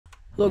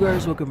Hello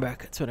guys, welcome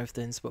back to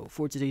another inspo.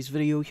 For today's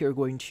video, here we're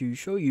going to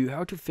show you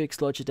how to fix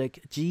Logitech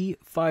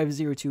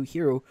G502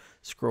 Hero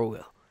scroll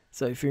wheel.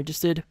 So if you're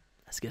interested,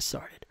 let's get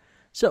started.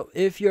 So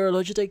if your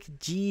Logitech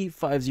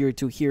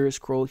G502 Hero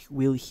scroll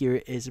wheel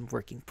here isn't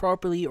working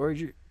properly, or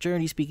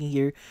generally speaking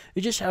here,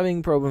 you're just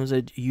having problems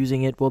with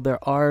using it, well,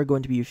 there are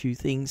going to be a few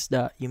things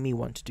that you may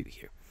want to do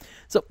here.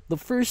 So the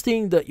first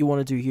thing that you want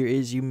to do here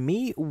is you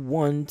may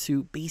want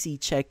to basically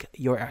check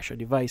your actual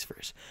device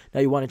first.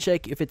 Now you want to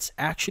check if it's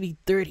actually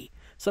dirty.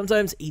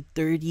 Sometimes a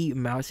dirty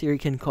mouse here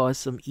can cause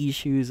some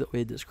issues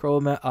with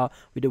the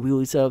with the wheel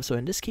itself. So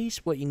in this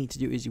case, what you need to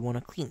do is you want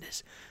to clean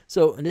this.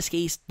 So in this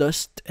case,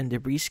 dust and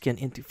debris can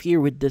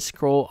interfere with the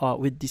scroll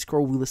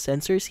wheel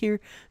sensors here.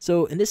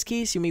 So in this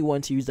case, you may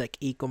want to use like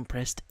a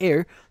compressed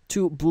air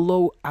to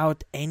blow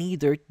out any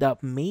dirt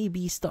that may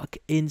be stuck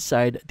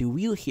inside the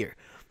wheel here.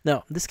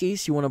 Now, in this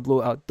case, you want to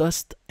blow out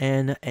dust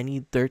and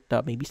any dirt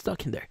that may be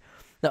stuck in there.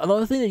 Now,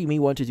 another thing that you may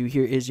want to do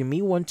here is you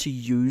may want to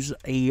use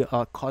a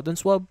cotton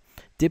swab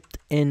dipped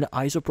in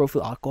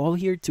isopropyl alcohol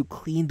here to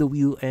clean the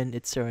wheel and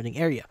its surrounding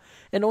area.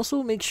 And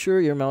also make sure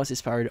your mouse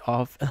is powered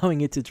off, allowing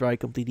it to dry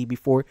completely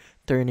before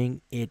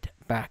turning it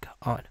back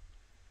on.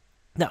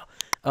 Now,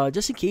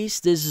 just in case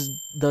this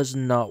does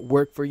not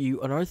work for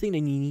you, another thing that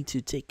you need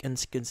to take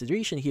into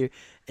consideration here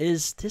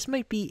is this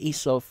might be a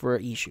software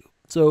issue.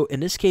 So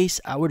in this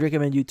case, I would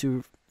recommend you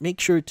to make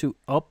sure to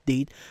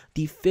update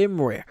the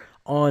firmware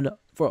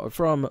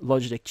from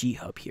Logitech G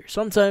Hub here.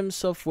 Sometimes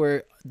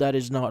software that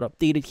is not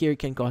updated here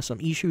can cause some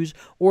issues,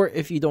 or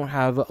if you don't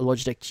have a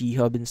Logitech G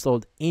Hub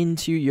installed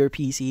into your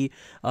PC,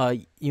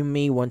 you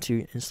may want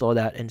to install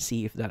that and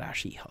see if that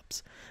actually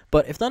helps.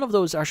 But if none of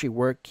those actually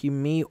work, you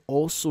may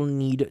also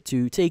need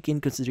to take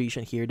in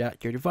consideration here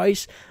that your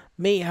device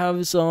may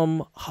have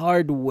some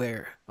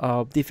hardware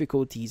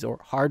difficulties, or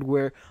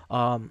hardware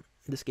in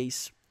this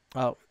case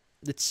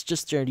it's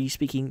just generally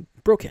speaking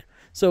broken.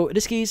 So in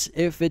this case,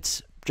 if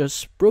it's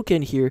just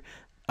broken here,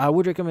 I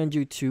would recommend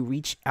you to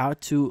reach out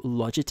to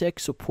Logitech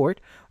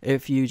support.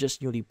 If you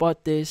just newly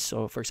bought this,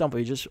 or for example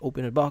you just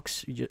open a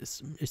box,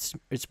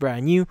 it's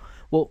brand new,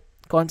 well,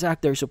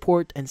 contact their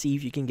support and see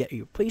if you can get a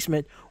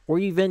replacement or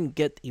even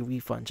get a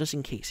refund, just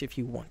in case if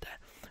you want that.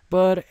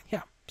 But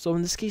yeah, so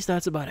in this case,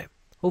 that's about it.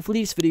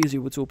 Hopefully this video is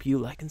able to help you.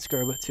 Like and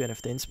subscribe to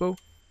NFT Inspo.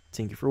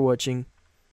 Thank you for watching.